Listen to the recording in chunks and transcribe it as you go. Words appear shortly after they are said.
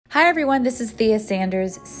Hi everyone, this is Thea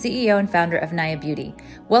Sanders, CEO and founder of Naya Beauty.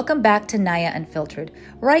 Welcome back to Naya Unfiltered,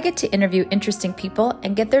 where I get to interview interesting people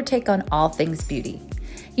and get their take on all things beauty.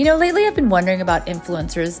 You know, lately I've been wondering about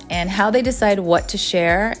influencers and how they decide what to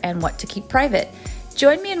share and what to keep private.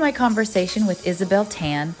 Join me in my conversation with Isabel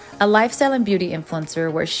Tan, a lifestyle and beauty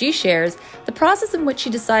influencer, where she shares the process in which she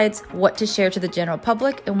decides what to share to the general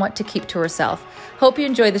public and what to keep to herself. Hope you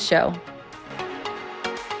enjoy the show.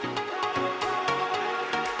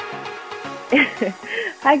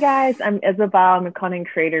 Hi guys, I'm Isabel. I'm a content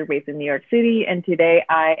creator based in New York City, and today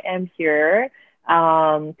I am here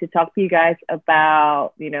to talk to you guys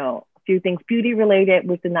about, a few things beauty related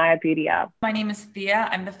with the Naya Beauty app. My name is Thea.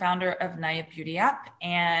 I'm the founder of Naya Beauty app,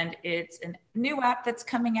 and it's a new app that's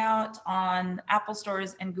coming out on Apple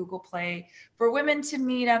stores and Google Play for women to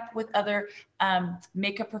meet up with other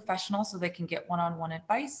makeup professionals so they can get one-on-one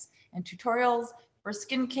advice and tutorials for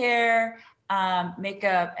skincare,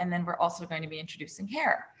 makeup, and then we're also going to be introducing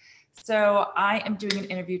hair. So I am doing an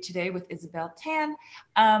interview today with Isabel Tan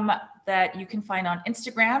that you can find on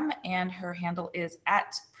Instagram, and her handle is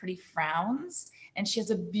 @PrettyFrowns, and she has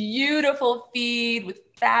a beautiful feed with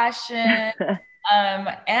fashion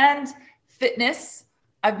and fitness.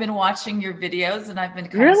 I've been watching your videos, and I've been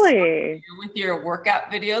kind of with your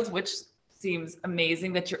workout videos, which seems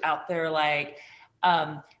amazing that you're out there like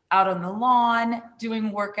out on the lawn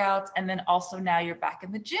doing workouts, and then also now you're back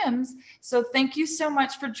in the gyms. So thank you so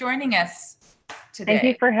much for joining us today. Thank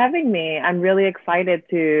you for having me. I'm really excited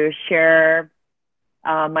to share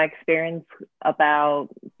my experience about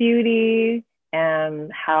beauty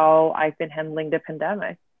and how I've been handling the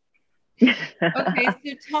pandemic. Okay,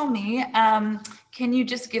 so tell me, can you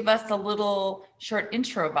just give us a little short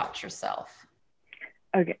intro about yourself?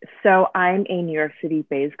 Okay, so I'm a New York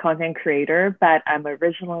City-based content creator, but I'm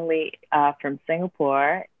originally from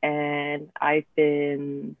Singapore, and I've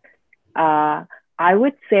been, I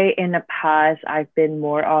would say in the past, I've been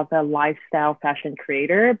more of a lifestyle fashion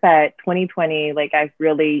creator, but 2020, I've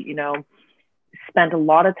really, spent a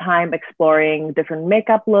lot of time exploring different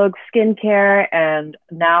makeup looks, skincare, and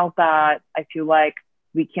now that I feel like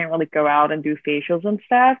we can't really go out and do facials and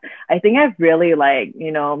stuff, I think I've really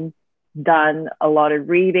done a lot of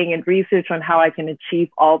reading and research on how I can achieve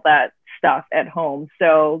all that stuff at home.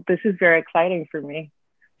 So this is very exciting for me.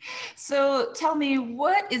 So tell me,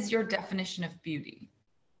 what is your definition of beauty?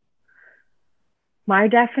 My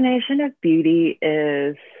definition of beauty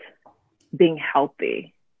is being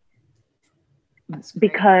healthy.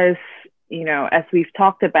 Because, as we've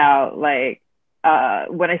talked about, when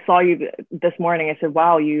I saw you this morning, I said,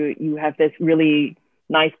 wow, you have this really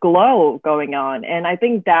nice glow going on. And I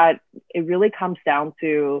think that it really comes down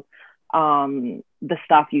to the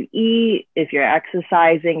stuff you eat, if you're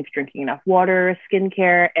exercising, if you're drinking enough water,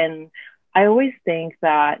 skincare. And I always think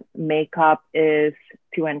that makeup is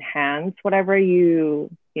to enhance whatever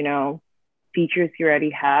features you already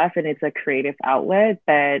have, and it's a creative outlet.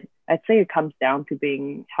 But I'd say it comes down to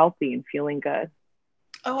being healthy and feeling good.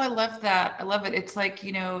 Oh, I love that. I love it. It's like,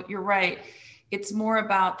 you're right. It's more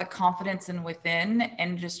about the confidence in within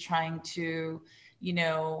and just trying to,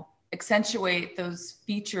 accentuate those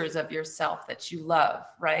features of yourself that you love,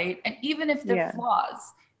 right? And even if they're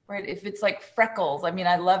flaws, right? If it's like freckles, I mean,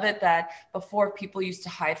 I love it that before people used to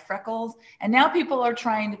hide freckles, and now people are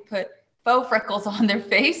trying to put faux freckles on their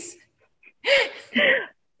face.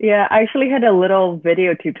 Yeah, I actually had a little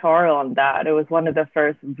video tutorial on that. It was one of the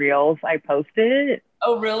first reels I posted.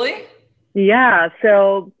 Oh, really? Yeah.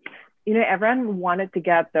 So, everyone wanted to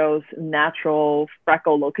get those natural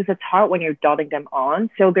freckle look because it's hard when you're dotting them on.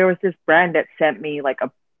 So there was this brand that sent me like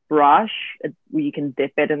a brush where you can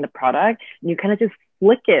dip it in the product, and you kind of just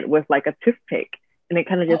flick it with like a toothpick, and it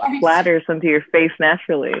kind of just splatters onto your face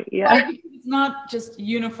naturally. Yeah. Right, it's not just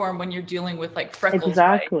uniform when you're dealing with like freckles.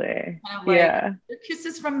 Exactly. Right? Kind of like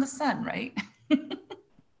kisses from the sun, right?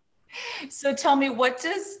 So tell me, what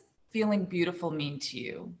does feeling beautiful mean to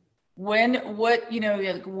you? When do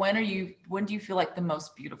you feel like the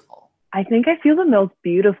most beautiful? I think I feel the most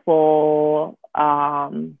beautiful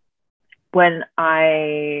when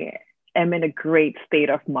I am in a great state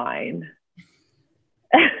of mind.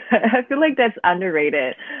 I feel like that's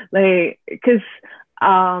underrated. Because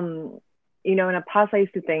in the past I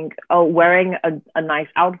used to think, wearing a nice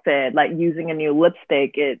outfit, like using a new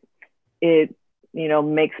lipstick, it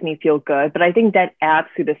makes me feel good. But I think that adds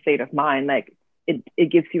to the state of mind. It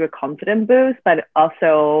gives you a confidence boost, but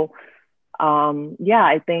also,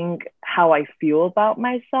 I think how I feel about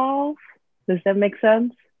myself. Does that make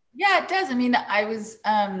sense? Yeah, it does. I mean, I was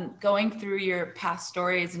going through your past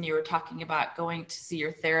stories, and you were talking about going to see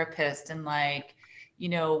your therapist and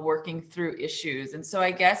working through issues. And so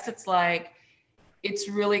I guess it's like, it's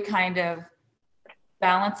really kind of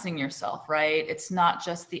balancing yourself, right? It's not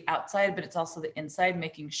just the outside, but it's also the inside,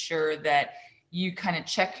 making sure that you kind of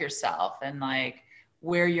check yourself and like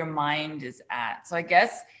where your mind is at. So I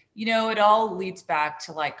guess, it all leads back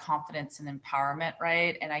to like confidence and empowerment,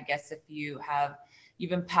 right? And I guess if you've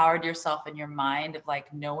empowered yourself in your mind of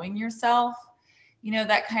like knowing yourself,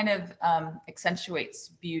 that kind of accentuates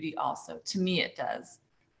beauty also. To me, it does.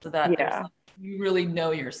 So that you really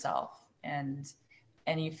know yourself and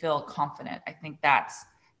you feel confident. I think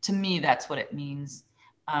to me, that's what it means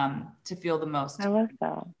to feel the most. I love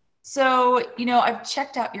that. So, I've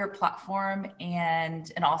checked out your platform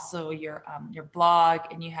and also your blog,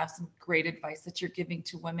 and you have some great advice that you're giving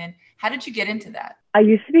to women. How did you get into that? I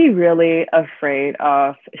used to be really afraid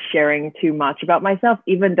of sharing too much about myself,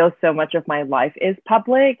 even though so much of my life is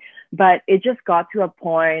public. But it just got to a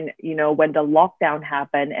point, when the lockdown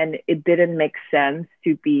happened and it didn't make sense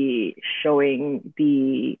to be showing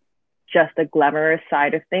just the glamorous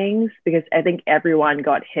side of things, because I think everyone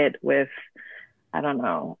got hit with, I don't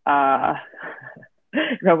know,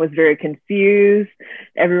 everyone was very confused.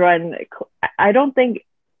 I don't think,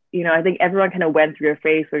 I think everyone kind of went through a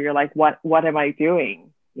phase where you're like, what am I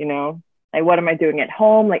doing? Like, what am I doing at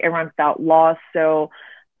home? Like, everyone felt lost. So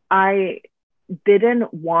I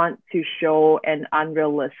didn't want to show an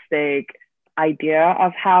unrealistic idea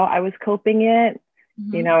of how I was coping it,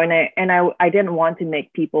 and I didn't want to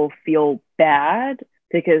make people feel bad,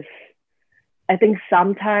 because I think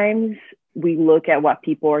sometimes we look at what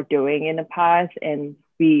people are doing in the past and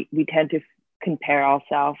we tend to compare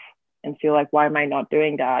ourselves and feel like, why am I not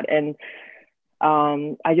doing that? And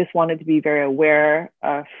I just wanted to be very aware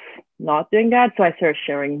of not doing that. So I started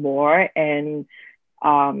sharing more, and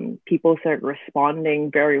people started responding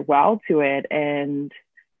very well to it. And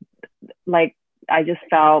like, I just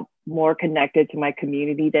felt more connected to my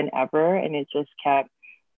community than ever. And it just kept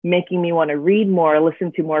making me want to read more,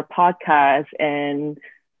 listen to more podcasts, and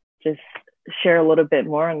just share a little bit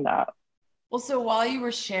more on that. Well, so while you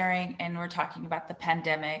were sharing and we're talking about the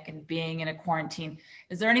pandemic and being in a quarantine,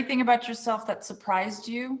 is there anything about yourself that surprised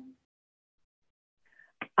you?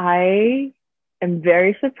 I am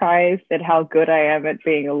very surprised at how good I am at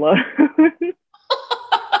being alone.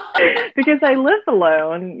 Because I live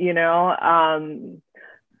alone,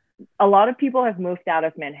 a lot of people have moved out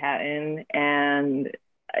of Manhattan, and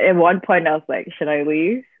at one point I was like, should I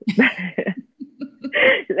leave?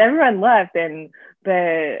 Everyone left,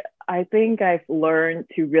 but I think I've learned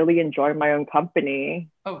to really enjoy my own company.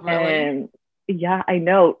 Oh, really? And yeah, I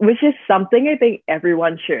know, which is something I think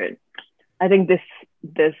everyone should. I think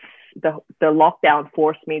the lockdown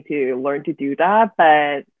forced me to learn to do that,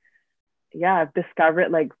 but yeah, I've discovered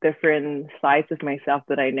like different sides of myself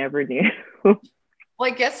that I never knew. Well,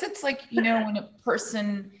 I guess it's like,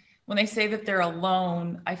 when they say that they're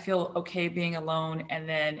alone, I feel okay being alone, and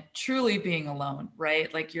then truly being alone,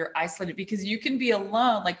 right? Like, you're isolated, because you can be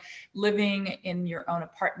alone, like living in your own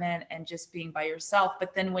apartment and just being by yourself.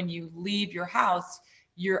 But then when you leave your house,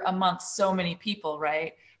 you're amongst so many people,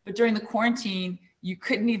 right? But during the quarantine, you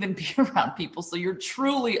couldn't even be around people. So you're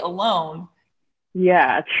truly alone.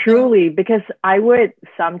 Yeah, truly, because I would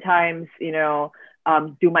sometimes,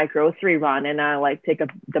 do my grocery run, and I like take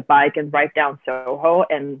the bike and ride down Soho,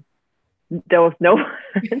 and there was no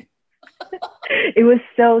one. It was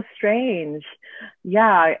so strange.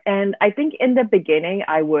 Yeah. And I think in the beginning,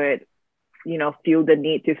 I would, feel the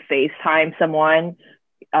need to FaceTime someone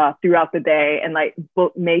throughout the day and like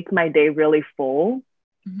make my day really full.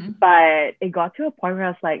 Mm-hmm. But it got to a point where I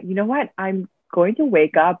was like, you know what? I'm going to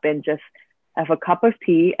wake up and just have a cup of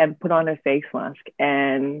tea and put on a face mask.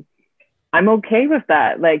 And I'm okay with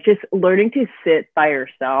that. Like, just learning to sit by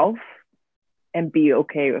yourself and be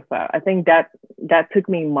okay with that. I think that took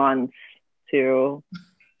me months to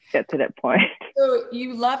get to that point. So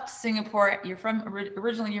you left Singapore.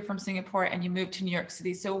 Originally you're from Singapore, and you moved to New York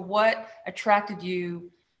City. So what attracted you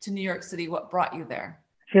to New York City? What brought you there?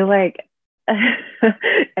 I feel like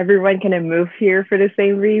everyone kind of move here for the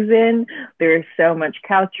same reason. There's so much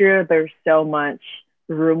culture. There's so much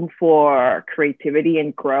room for creativity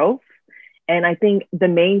and growth. And I think the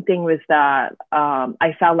main thing was that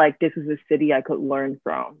I felt like this was a city I could learn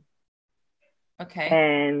from. Okay.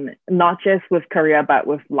 And not just with career, but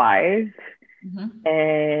with life. Mm-hmm.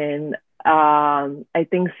 And I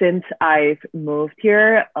think since I've moved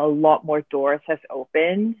here, a lot more doors has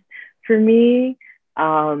opened for me.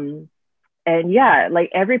 And yeah, like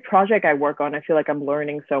every project I work on, I feel like I'm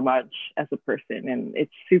learning so much as a person, and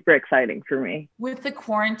it's super exciting for me. With the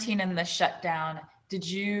quarantine and the shutdown, did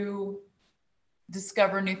you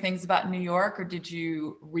discover new things about New York, or did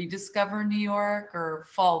you rediscover New York or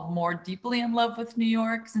fall more deeply in love with New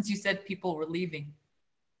York since you said people were leaving?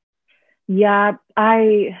 Yeah,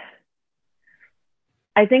 I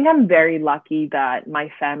think I'm very lucky that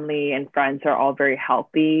my family and friends are all very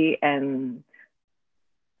healthy, and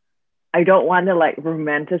I don't want to like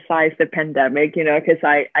romanticize the pandemic, because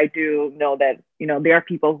I do know that, there are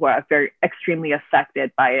people who are very extremely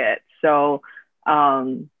affected by it. So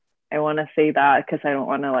I want to say that because I don't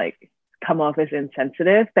want to like come off as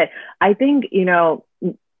insensitive. But I think,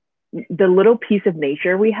 the little piece of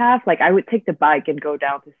nature we have, like I would take the bike and go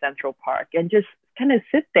down to Central Park and just kind of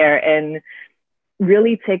sit there and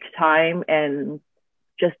really take time and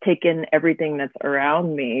just take in everything that's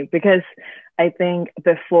around me, because I think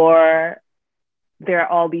before there are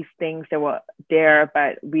all these things that were there,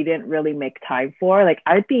 but we didn't really make time for. Like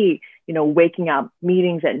I'd be, waking up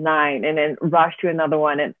meetings at 9 and then rush to another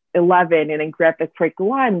one at 11 and then grab a quick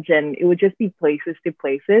lunch. And it would just be places to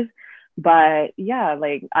places. But yeah,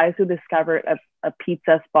 like I also discovered a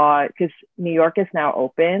pizza spot because New York is now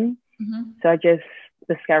open. Mm-hmm. So I just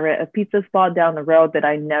discovered a pizza spot down the road that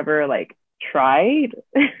I never like tried.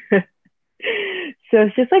 So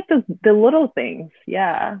it's just like the little things.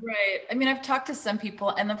 Yeah. Right. I mean, I've talked to some people,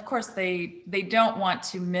 and of course they don't want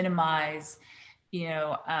to minimize,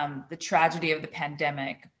 the tragedy of the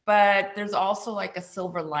pandemic, but there's also like a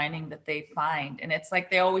silver lining that they find. And it's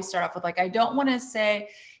like, they always start off with like, I don't want to say,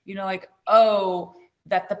 like, oh,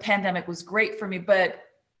 that the pandemic was great for me, but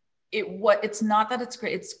it's not that it's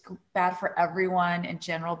great, it's bad for everyone in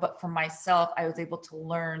general, but for myself, I was able to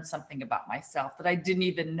learn something about myself that I didn't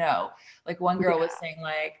even know. Like one girl was saying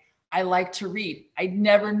like, I like to read. I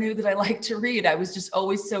never knew that I liked to read. I was just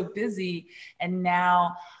always so busy. And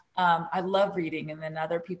now I love reading. And then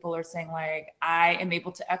other people are saying like, I am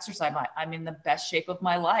able to exercise. I'm in the best shape of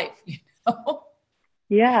my life,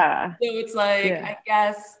 Yeah. So it's like, Yeah. I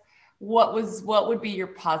guess, what would be your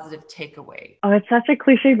positive takeaway? Oh, it's such a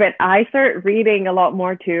cliche, but I started reading a lot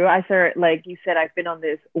more too. I started, like you said, I've been on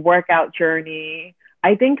this workout journey.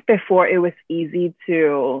 I think before it was easy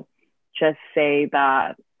to just say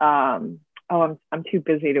that, oh, I'm too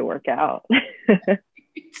busy to work out.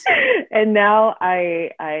 And now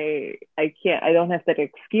I can't, I don't have that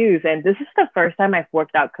excuse. And this is the first time I've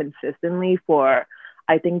worked out consistently for,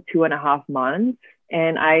 I think, 2.5 months.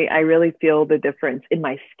 And I really feel the difference in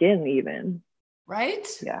my skin even. Right?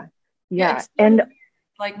 Yeah. Yeah. Yeah. It's so And weird.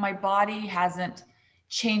 Like my body hasn't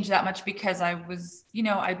changed that much because I was,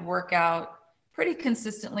 I'd work out pretty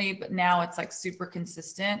consistently, but now it's like super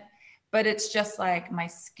consistent. But it's just like my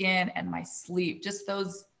skin and my sleep, just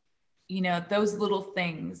those, those little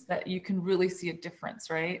things that you can really see a difference,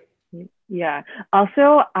 right? yeah.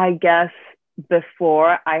 Also, I guess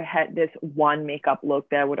before I had this one makeup look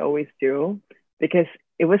that I would always do because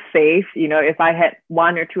it was safe. If I had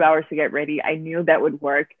 1 or 2 hours to get ready, I knew that would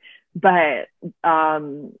work. But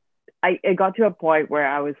it got to a point where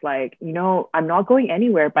I was like, I'm not going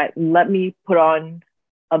anywhere, but let me put on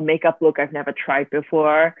a makeup look I've never tried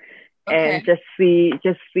before. Okay. And just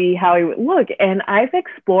see how it would look. And I've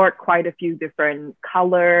explored quite a few different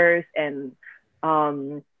colors, and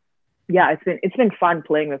yeah, it's been fun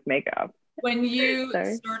playing with makeup. When you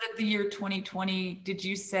Sorry. started the year 2020, did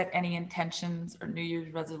you set any intentions or New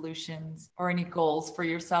Year's resolutions or any goals for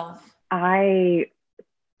yourself? I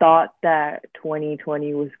thought that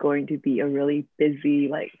 2020 was going to be a really busy,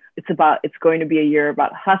 like it's going to be a year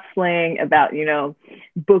about hustling, about,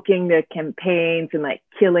 booking the campaigns and like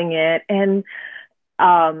killing it. And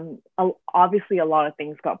obviously a lot of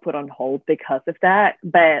things got put on hold because of that.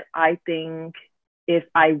 But I think if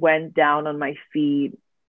I went down on my feed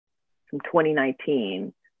from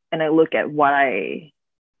 2019 and I look at the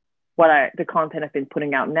content I've been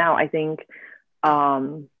putting out now, I think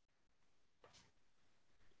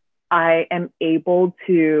I am able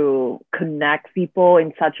to connect people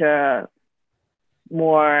in such a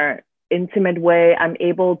more intimate way. I'm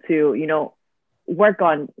able to, work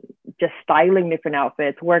on just styling different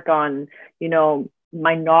outfits, work on,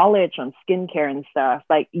 my knowledge on skincare and stuff.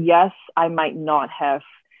 Like, yes, I might not have,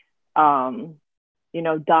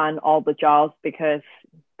 done all the jobs because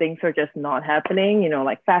things are just not happening,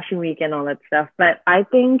 like Fashion Week and all that stuff. But I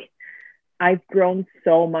think I've grown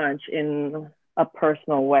so much in a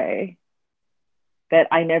personal way that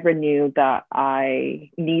I never knew that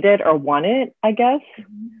I needed or wanted, I guess.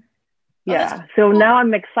 Mm-hmm. Yeah. Oh, So cool. Now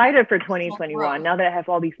I'm excited for 2021, now that I have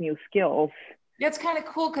all these new skills. Yeah, it's kind of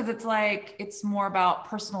cool because it's like, it's more about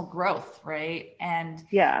personal growth, right? And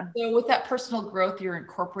Yeah. so with that personal growth, you're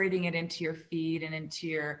incorporating it into your feed and into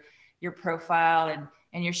your profile,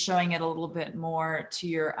 and you're showing it a little bit more to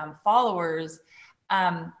your followers.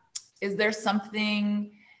 Um, is there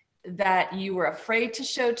something that you were afraid to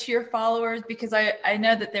show to your followers? Because I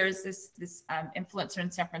know that there's this influencer in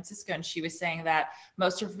San Francisco, and she was saying that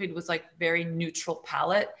most of her food was like very neutral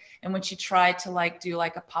palette. And when she tried to like do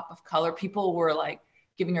like a pop of color, people were like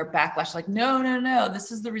giving her backlash, like, no,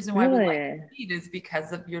 this is the reason why we like to eat, is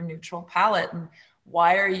because of your neutral palette. And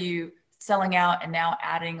why are you selling out and now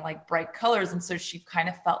adding like bright colors? And so she kind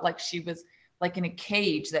of felt like she was like in a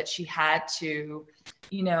cage, that she had to,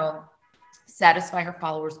 you know, satisfy her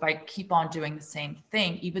followers by keep on doing the same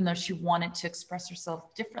thing, even though she wanted to express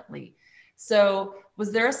herself differently. So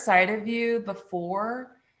was there a side of you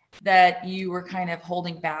before that you were kind of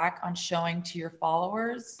holding back on showing to your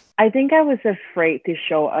followers? I think I was afraid to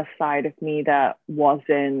show a side of me that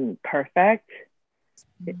wasn't perfect.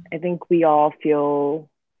 I think we all feel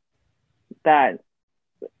that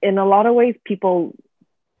in a lot of ways, people,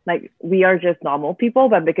 like, we are just normal people,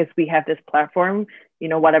 but because we have this platform, you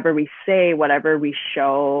know, whatever we say, whatever we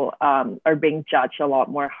show, are being judged a lot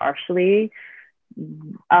more harshly.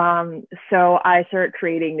 So I started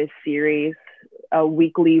creating this series, a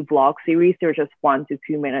weekly vlog series. They're just 1 to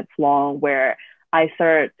 2 minutes long, where I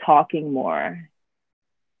started talking more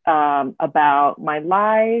about my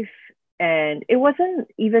life. And it wasn't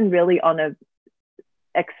even really on a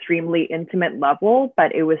extremely intimate level,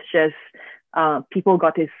 but it was just people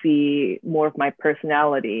got to see more of my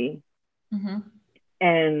personality. Mm-hmm.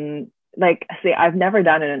 And like, say, I've never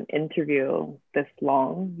done an interview this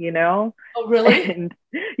long, you know? Oh, really? And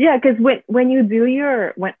yeah, because when you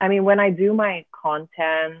do when I do my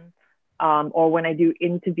content, or when I do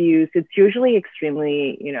interviews, it's usually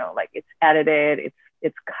extremely, you know, like, it's edited,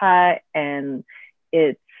 it's cut, and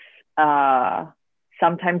it's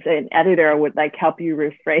sometimes an editor would like help you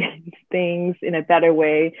rephrase things in a better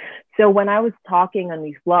way. So when I was talking on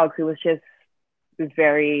these vlogs, it was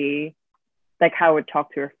very like how I would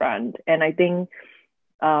talk to a friend. And I think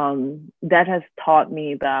that has taught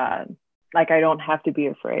me that, like, I don't have to be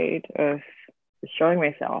afraid of showing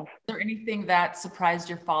myself. Is there anything that surprised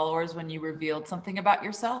your followers when you revealed something about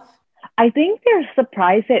yourself? I think they're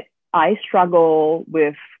surprised that I struggle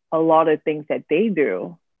with a lot of things that they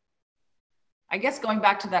do. I guess going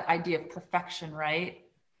back to that idea of perfection, right?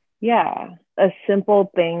 Yeah, a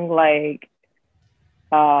simple thing like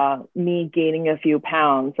me gaining a few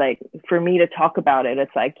pounds, like, for me to talk about it,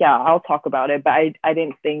 it's like, yeah, I'll talk about it, but I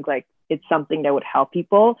didn't think like it's something that would help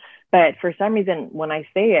people. But for some reason, when I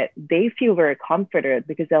say it, they feel very comforted,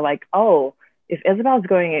 because they're like, oh, if Isabel's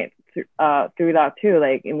going it through that too,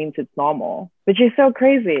 like, it means it's normal, which is so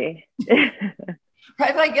crazy.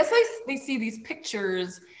 Right, but I guess they see these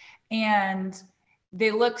pictures and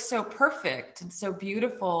they look so perfect and so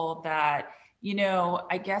beautiful that, you know,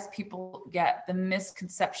 I guess people get the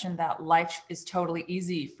misconception that life is totally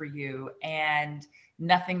easy for you and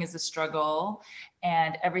nothing is a struggle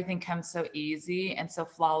and everything comes so easy and so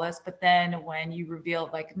flawless. But then when you reveal,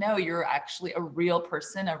 like, no, you're actually a real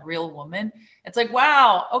person, a real woman, it's like,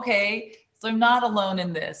 wow, okay, so I'm not alone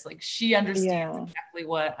in this. Like, she understands exactly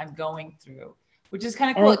what I'm going through, which is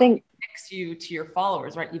kind of cool. I think it connects you to your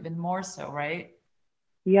followers, right? Even more so, right?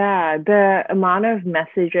 Yeah, the amount of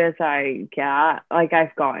messages I get, like,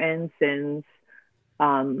 I've gotten since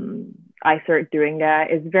I started doing that,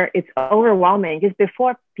 it's overwhelming. Because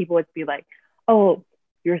before, people would be like, "Oh,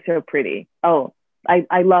 you're so pretty. Oh,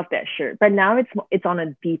 I love that shirt." But now it's on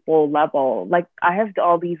a deeper level. Like, I have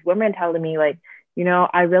all these women telling me, like, you know,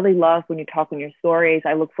 I really love when you talk on your stories.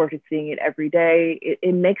 I look forward to seeing it every day.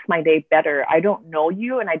 It makes my day better. I don't know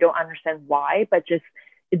you and I don't understand why, but just,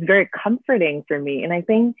 it's very comforting for me. And I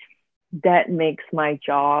think that makes my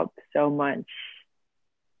job so much,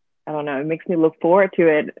 I don't know, it makes me look forward to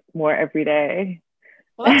it more every day.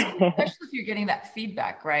 Well, that's cool, especially if you're getting that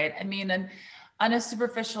feedback, right? I mean, and on a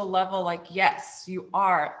superficial level, like, yes, you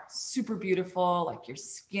are super beautiful, like your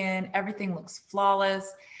skin, everything looks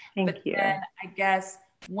flawless. Thank you. Then I guess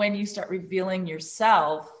when you start revealing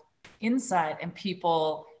yourself inside and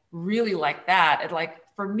people really like that, it, like,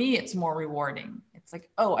 for me, it's more rewarding. It's like,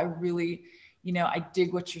 oh, I really, you know, I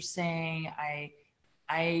dig what you're saying.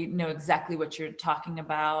 I know exactly what you're talking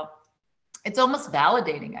about. It's almost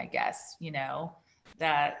validating, I guess, you know,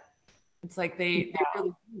 that it's like they really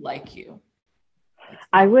do like you.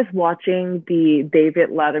 I was watching the David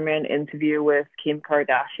Letterman interview with Kim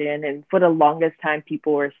Kardashian, and for the longest time,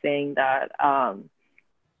 people were saying that,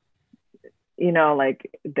 you know, like,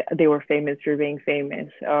 they were famous for being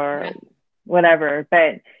famous or whatever.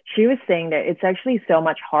 But she was saying that it's actually so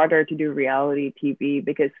much harder to do reality TV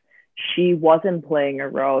because she wasn't playing a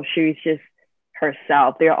role. She was just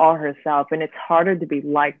herself. They're all herself. And it's harder to be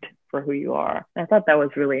liked for who you are. I thought that was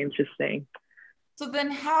really interesting. So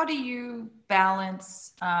then how do you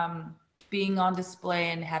balance being on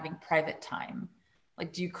display and having private time?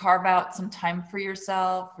 Like, do you carve out some time for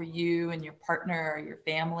yourself, for you and your partner or your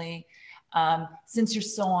family, since you're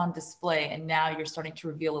so on display and now you're starting to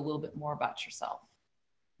reveal a little bit more about yourself?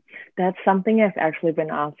 That's something I've actually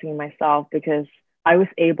been asking myself because I was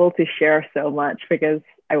able to share so much because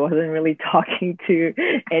I wasn't really talking to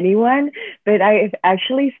anyone. But I've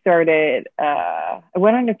actually started, I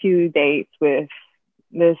went on a few dates with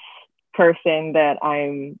this person that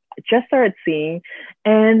I'm just started seeing.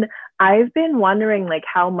 And I've been wondering like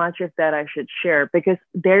how much of that I should share because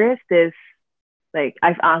there is this like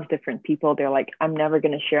I've asked different people, they're like, I'm never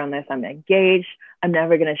gonna share unless I'm engaged. I'm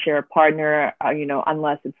never gonna share a partner,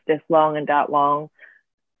 unless it's this long and that long.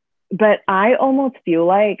 But I almost feel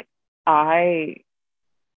like I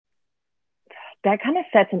that kind of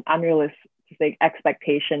sets an unrealistic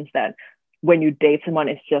expectations that when you date someone,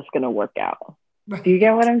 it's just gonna work out. Right. Do you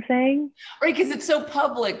get what I'm saying? Right, because it's so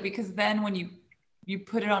public. Because then when you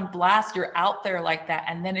put it on blast, you're out there like that,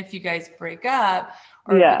 and then if you guys break up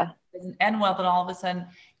or Yeah. it doesn't end well, then all of a sudden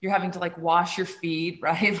you're having to like wash your feet,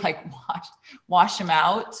 right? Like wash them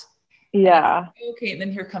out. Yeah. Like, okay, and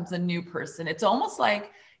then here comes a new person. It's almost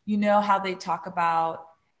like, you know how they talk about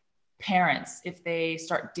parents if they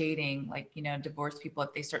start dating, like, divorced people,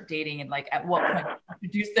 if they start dating, and like at what point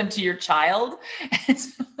introduce them to your child.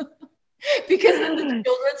 Because then the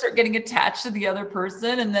children start getting attached to the other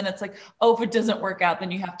person, and then it's like, oh, if it doesn't work out,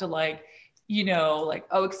 then you have to like, explain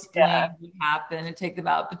what happened and take them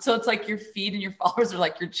out. But so it's like your feed and your followers are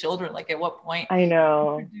like your children. Like, at what point I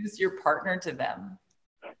know introduce your partner to them?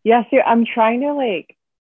 Yes, yeah, I'm trying to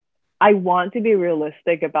I want to be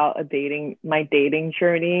realistic about my dating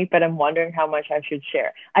journey, but I'm wondering how much I should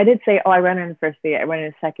share. I did say, oh, I went on the first date, I went on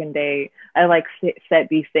the second date. I said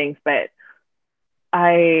these things, but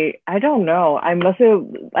I don't know. I must have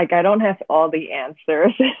I don't have all the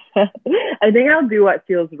answers. I think I'll do what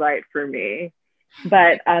feels right for me.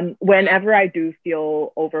 But whenever I do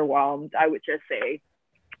feel overwhelmed, I would just say,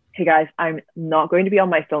 hey guys, I'm not going to be on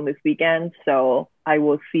my phone this weekend, so I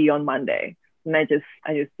will see you on Monday. And I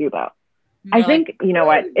just do that. I think, you know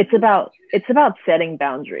what, it's about setting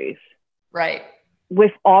boundaries. Right.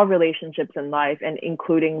 With all relationships in life and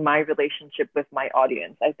including my relationship with my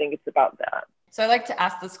audience. I think it's about that. So I like to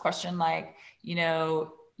ask this question, like,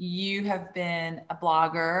 you have been a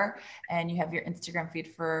blogger and you have your Instagram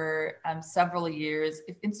feed for several years.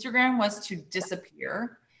 If Instagram was to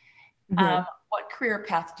disappear, what career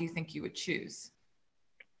path do you think you would choose?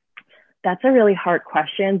 That's a really hard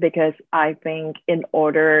question because I think in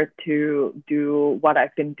order to do what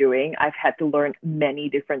I've been doing, I've had to learn many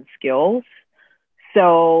different skills.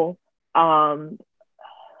 So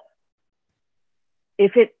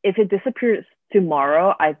if it disappears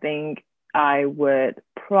tomorrow, I think I would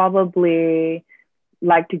probably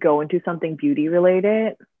like to go into something beauty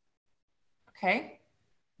related. Okay.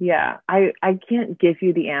 Yeah, I can't give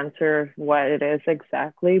you the answer of what it is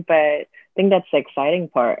exactly, but I think that's the exciting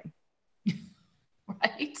part.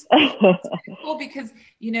 Right. Cool, because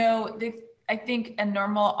I think a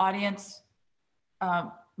normal audience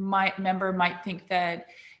might think that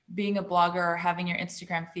being a blogger or having your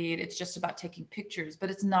Instagram feed, it's just about taking pictures, but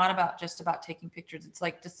it's not about just about taking pictures. It's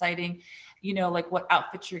like deciding, like what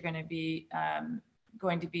outfits you're going to be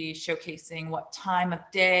showcasing, what time of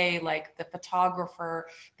day, like the photographer,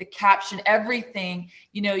 the caption, everything.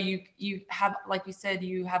 You have, like you said,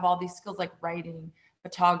 you have all these skills like writing,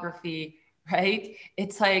 photography, right?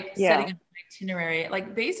 It's like setting an itinerary.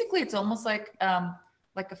 Like basically, it's almost like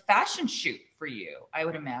a fashion shoot for you, I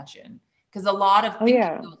would imagine. Because a lot of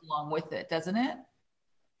thinking goes along with it, doesn't it?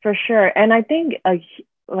 For sure. And I think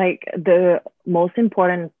like the most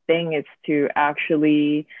important thing is to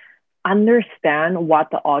actually understand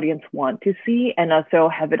what the audience want to see and also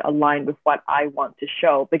have it aligned with what I want to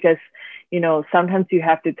show. Because, sometimes you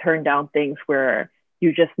have to turn down things where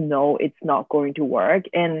you just know it's not going to work.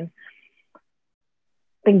 And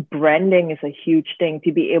I think branding is a huge thing,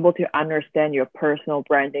 to be able to understand your personal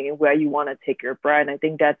branding and where you want to take your brand. I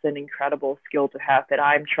think that's an incredible skill to have that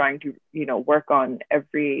I'm trying to, work on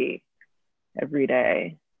every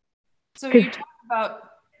day. So you talk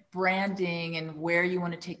about branding and where you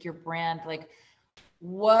want to take your brand. Like,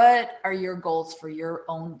 what are your goals for your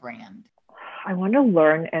own brand? I want to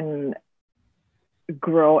learn and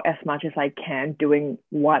grow as much as I can doing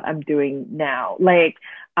what I'm doing now. Like,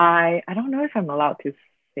 I don't know if I'm allowed to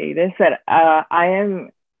say this, but I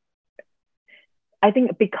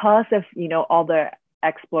think because of, all the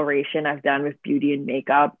exploration I've done with beauty and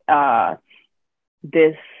makeup,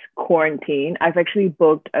 this quarantine, I've actually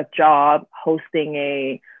booked a job hosting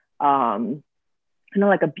a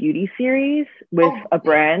like a beauty series with Oh, a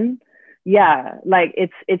brand. Yeah, like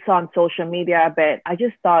it's on social media, but I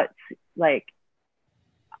just thought like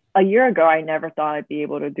a year ago, I never thought I'd be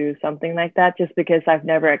able to do something like that just because I've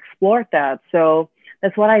never explored that. So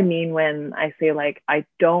that's what I mean when I say like I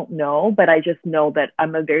don't know, but I just know that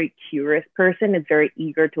I'm a very curious person. It's very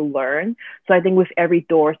eager to learn. So I think with every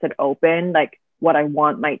doors that open, like what I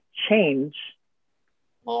want might change.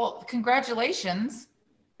 well, congratulations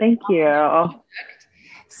Thank on your you. project.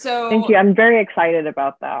 Thank So, you. I'm very excited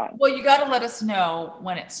about that. well, you got to let us know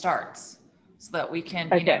when it starts so that we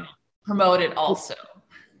can, Okay. promote it also.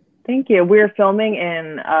 Thank you. We're filming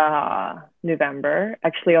in November,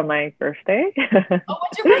 actually on my birthday. Oh,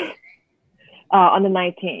 what's your birthday? On the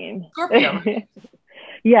 19th. Scorpio, right?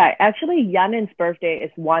 Yeah, actually, Yanin's birthday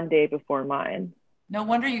is one day before mine. No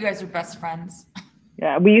wonder you guys are best friends.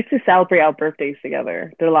 Yeah, we used to celebrate our birthdays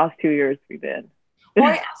together. The last 2 years we did. Well,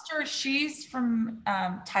 I asked her, she's from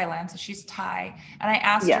Thailand, so she's Thai. And I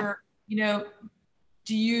asked Yeah. her, you know,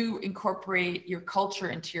 do you incorporate your culture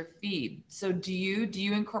into your feed? So do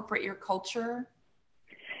you incorporate your culture?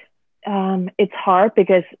 It's hard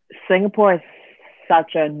because Singapore is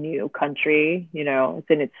such a new country. It's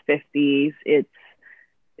in its 50s. It's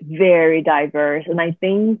very diverse. And I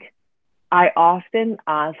think I often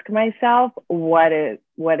ask myself what it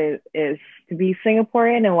is to be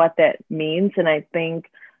Singaporean and what that means. And I think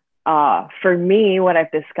for me, what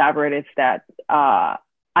I've discovered is that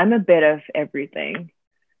I'm a bit of everything.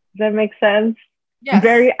 Does that make sense?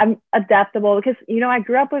 Yes. I'm adaptable because I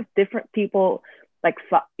grew up with different people. Like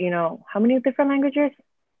how many different languages?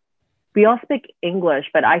 We all speak English,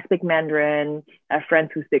 but I speak Mandarin. I have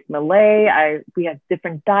friends who speak Malay. We have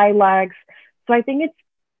different dialects. So I think it's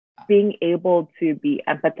being able to be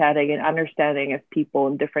empathetic and understanding of people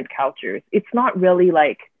in different cultures. It's not really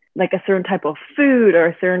like a certain type of food or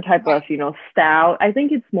a certain type of style. I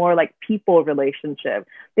think it's more like people relationship.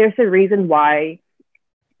 There's a reason why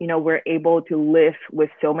we're able to live with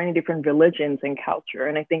so many different religions and culture,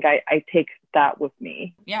 and I think I take that with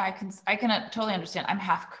me. Yeah, I can totally understand. I'm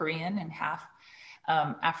half Korean and half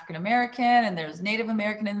African American, and there's Native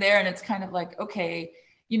American in there, and it's kind of like, okay,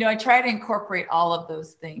 I try to incorporate all of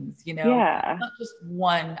those things, Yeah. not just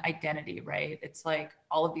one identity, right? It's like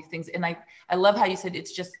all of these things. And I love how you said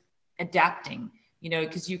it's just adapting,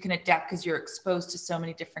 because you can adapt because you're exposed to so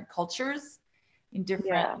many different cultures in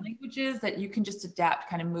different languages that you can just adapt,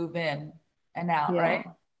 kind of move in and out, right?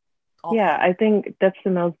 Yeah, I think that's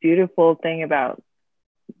the most beautiful thing about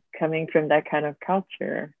coming from that kind of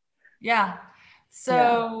culture. Yeah.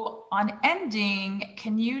 So on ending,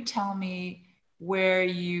 can you tell me where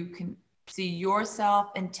you can see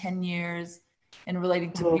yourself in 10 years and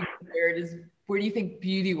relating to beauty? Where do you think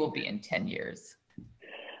beauty will be in 10 years?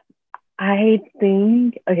 I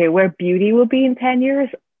think, where beauty will be in 10 years,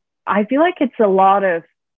 I feel like it's a lot of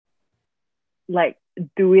like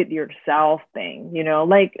do it yourself thing,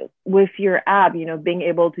 like with your app, being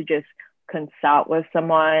able to just consult with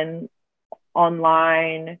someone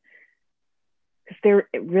online, because there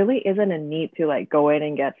really isn't a need to like go in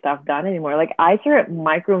and get stuff done anymore. Like I started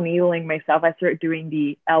micro needling myself. I started doing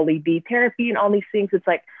the LED therapy and all these things. It's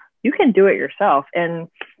like you can do it yourself. And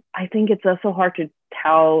I think it's also hard to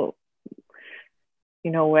tell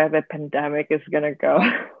where the pandemic is going to go.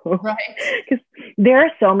 Right. Because there are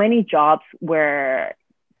so many jobs where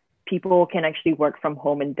people can actually work from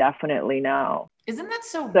home indefinitely now. Isn't that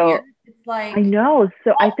so weird? It's like, I know.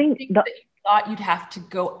 So I think that you thought you'd have to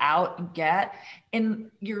go out and get, and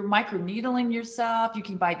you're microneedling yourself. You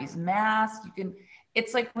can buy these masks.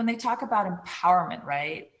 It's like when they talk about empowerment,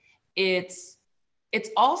 right? It's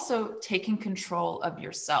also taking control of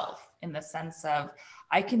yourself in the sense of,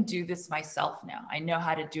 I can do this myself now. I know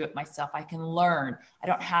how to do it myself. I can learn. I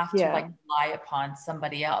don't have to like rely upon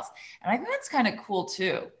somebody else. And I think that's kind of cool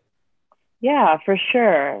too. Yeah, for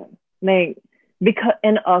sure. Like because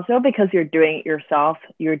you're doing it yourself,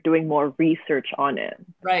 you're doing more research on it.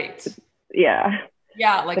 Right. Yeah.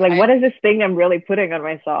 Yeah. Like what is this thing I'm really putting on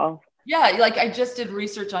myself? Yeah, like I just did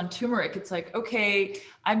research on turmeric. It's like, okay,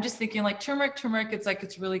 I'm just thinking like turmeric, it's like,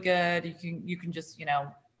 it's really good. You can just,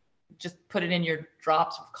 just put it in your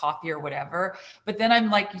drops of coffee or whatever. But then I'm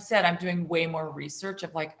like you said, I'm doing way more research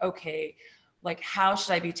of like, okay, like how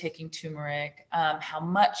should I be taking turmeric? How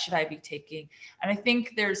much should I be taking? And I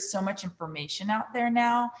think there's so much information out there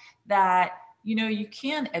now that, you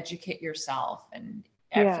can educate yourself and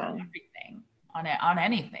everything on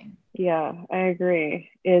anything. Yeah, I agree.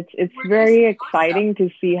 It's very exciting to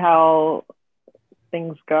see how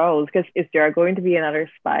things go, because is there going to be another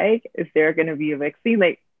spike? Is there going to be a vaccine?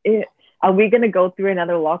 Like, are we going to go through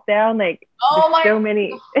another lockdown? Like, so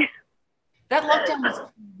many. That lockdown was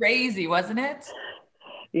crazy, wasn't it?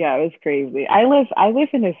 Yeah, it was crazy. I live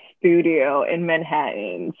in a studio in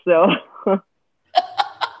Manhattan, so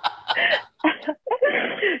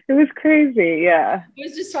it was crazy. Yeah. I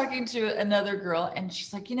was just talking to another girl and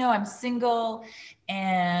she's like, I'm single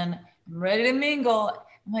and I'm ready to mingle.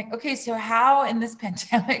 I'm like, okay, so how in this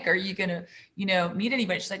pandemic are you gonna, meet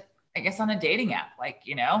anybody? She's like, I guess on a dating app, like,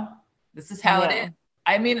 this is how it is. Yeah.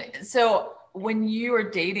 I mean, so when you are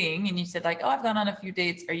dating and you said like, oh, I've gone on a few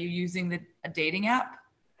dates, are you using a dating app?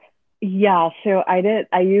 Yeah, so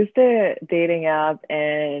I used the dating app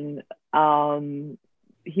and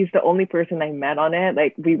he's the only person I met on it.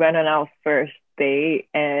 Like we went on our first date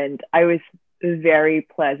and I was very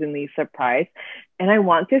pleasantly surprised. And I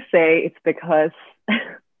want to say it's because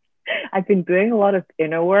I've been doing a lot of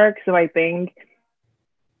inner work. So I think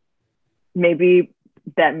maybe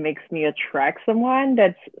that makes me attract someone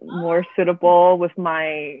that's more suitable with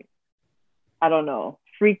my, I don't know,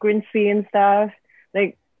 frequency and stuff.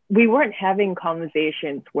 Like we weren't having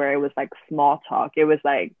conversations where it was like small talk. It was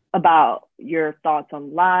like about your thoughts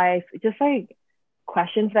on life, just like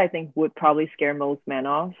questions that I think would probably scare most men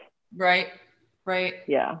off. Right. Right.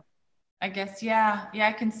 Yeah. I guess, yeah. Yeah,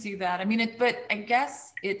 I can see that. I mean, but I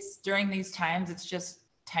guess it's during these times, it's just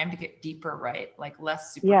time to get deeper, right? Like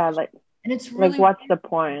less Yeah, superficial. And it's like really what's weird the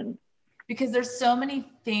point? because there's so many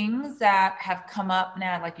things that have come up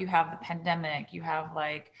now. Like you have the pandemic, you have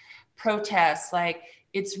like protests, like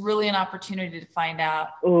it's really an opportunity to find out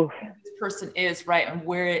Ooh, who this person is, right? And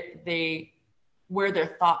where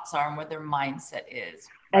their thoughts are and where their mindset is,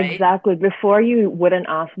 right? exactly. Before you wouldn't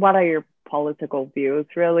ask, what are your political views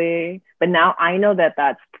really? But now I know that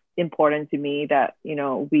that's important to me that,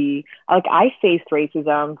 we, like I faced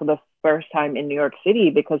racism for the first time in New York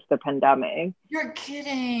City because of the pandemic. You're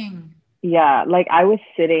kidding. Yeah, like I was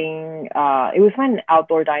sitting, it was when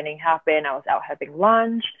outdoor dining happened. I was out having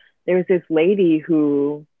lunch. There was this lady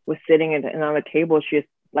who was sitting at another table. She just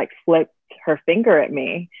like flipped her finger at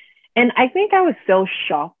me. And I think I was so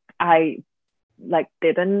shocked. I like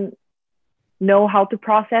didn't know how to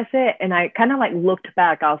process it. And I kind of like looked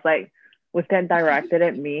back. I was like, was that directed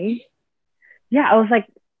at me? Yeah, I was like,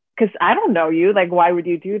 because I don't know you. Like, why would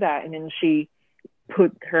you do that? And then she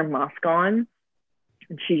put her mask on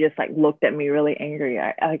and she just like looked at me really angry.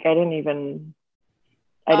 I didn't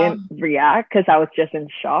react because I was just in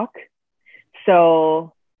shock.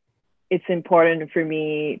 So it's important for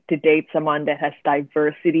me to date someone that has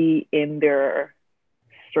diversity in their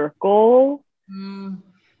circle.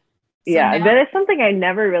 Yeah, that is something I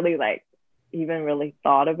never really like even really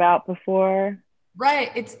thought about before.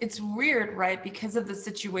 Right. It's weird, right? Because of the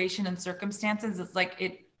situation and circumstances, it's like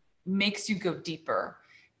it makes you go deeper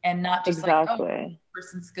and not just like, oh, this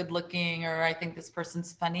person's good looking or I think this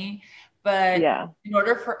person's funny. But in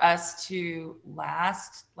order for us to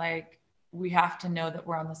last, like we have to know that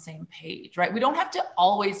we're on the same page, right? We don't have to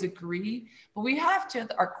always agree, but we have to,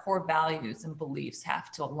 our core values and beliefs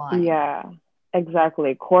have to align. Yeah,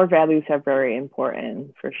 exactly. Core values are very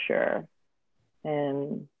important for sure.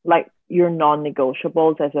 And like your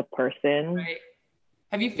non-negotiables as a person. Right.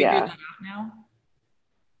 Have you figured that out now?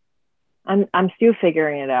 I'm still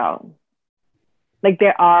figuring it out. Like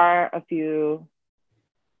there are a few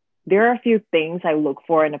things I look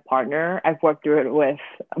for in a partner. I've worked through it with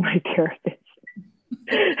my therapist.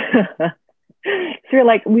 So you're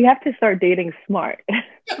like, we have to start dating smart.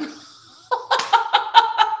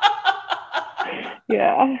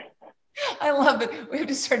 Yeah. I love it. We have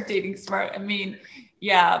to start dating smart. I mean,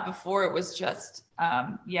 yeah, before it was just,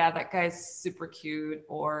 that guy's super cute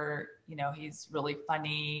or, he's really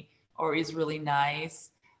funny or he's really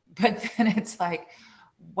nice. But then it's like,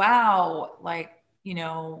 wow, like,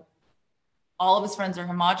 all of his friends are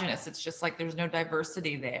homogenous. It's just like there's no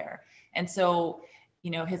diversity there. And so,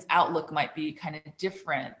 his outlook might be kind of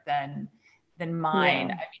different than mine.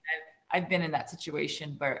 Yeah. I mean, I've been in that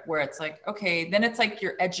situation where it's like, okay, then it's like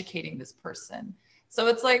you're educating this person. So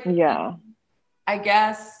it's like, I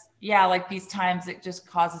guess, like these times it just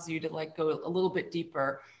causes you to like go a little bit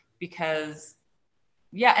deeper because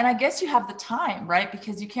and I guess you have the time, right?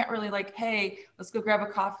 Because you can't really like, hey, let's go grab a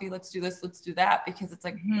coffee. Let's do this. Let's do that. Because it's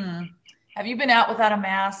like, have you been out without a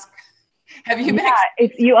mask? Have you been?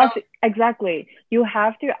 It's you also, exactly. You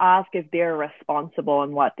have to ask if they're responsible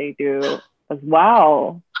in what they do as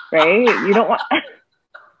well, right? You don't want,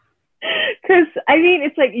 because I mean,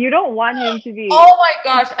 it's like you don't want him to be. Oh my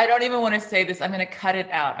gosh, I don't even want to say this. I'm going to cut it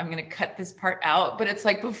out. I'm going to cut this part out. But it's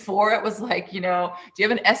like before it was like, do you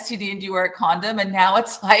have an STD and do you wear a condom? And now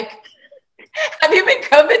it's like, have you been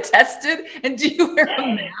COVID tested and do you wear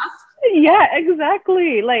a mask? Yeah,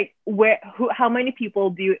 exactly. Like how many people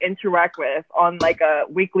do you interact with on like a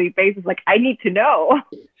weekly basis? Like I need to know.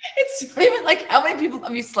 It's not even like how many people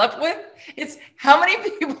have you slept with? It's how many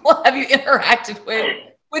people have you interacted with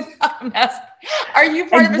without a mask? Are you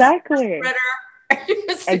part of a super Exactly. spreader? Are you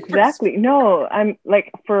a super Exactly. No, I'm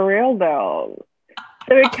like for real though.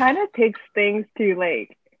 So it kind of takes things to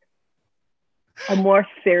like a more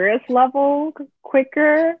serious level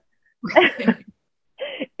quicker. spreader?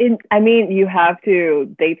 I mean, you have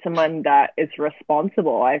to date someone that is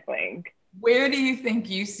responsible, I think. Where do you think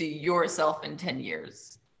you see yourself in 10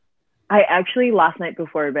 years? I actually last night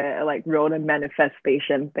before bed I, like wrote a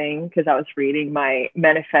manifestation thing because I was reading my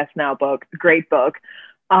Manifest Now book, great book.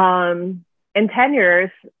 In 10 years,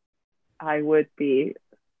 I would be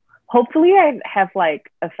hopefully I have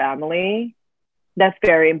like a family. That's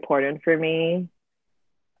very important for me.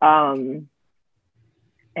 Um,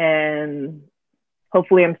 and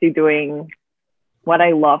hopefully I'm still doing what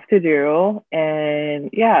I love to do. And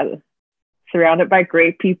yeah, surrounded by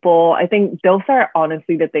great people. I think those are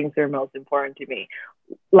honestly the things that are most important to me.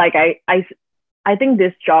 Like I think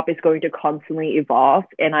this job is going to constantly evolve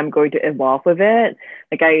and I'm going to evolve with it.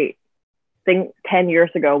 Like I think 10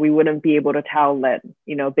 years ago, we wouldn't be able to tell that,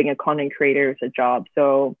 you know, being a content creator is a job.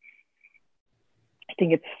 So I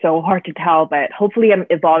think it's so hard to tell, but hopefully I'm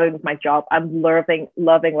evolving with my job. I'm loving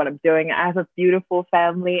what I'm doing. I have a beautiful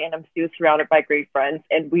family and I'm still surrounded by great friends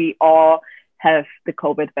and we all have the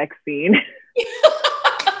COVID vaccine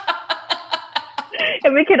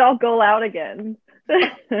and we can all go out again.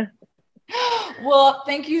 Well,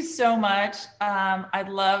 thank you so much. I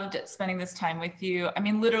loved spending this time with you. I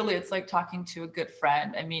mean, literally, it's like talking to a good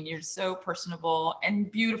friend. I mean, you're so personable and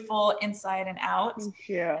beautiful inside and out. Thank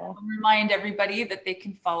you. I'll remind everybody that they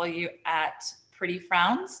can follow you at Pretty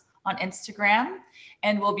Frowns on Instagram,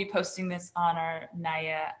 and we'll be posting this on our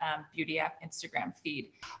Naya Beauty App Instagram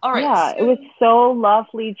feed. All right. Yeah, it was so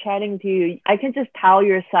lovely chatting to you. I can just tell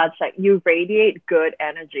you're such like you radiate good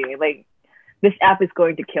energy. Like this app is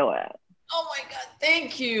going to kill it. Oh my God,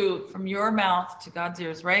 thank you. From your mouth to God's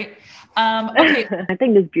ears, right? Okay. I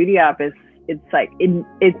think this beauty app it's like it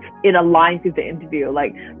aligns with the interview,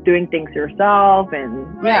 like doing things yourself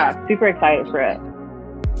and right. Yeah, super excited for it.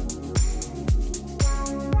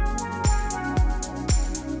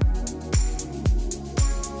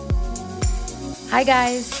 Hi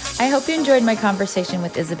guys, I hope you enjoyed my conversation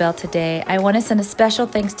with Isabel today. I want to send a special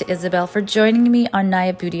thanks to Isabel for joining me on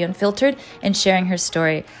Naya Beauty Unfiltered and sharing her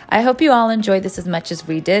story. I hope you all enjoyed this as much as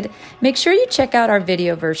we did. Make sure you check out our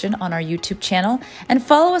video version on our YouTube channel and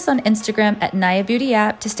follow us on Instagram at Naya Beauty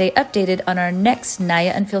App to stay updated on our next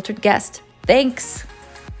Naya Unfiltered guest. Thanks!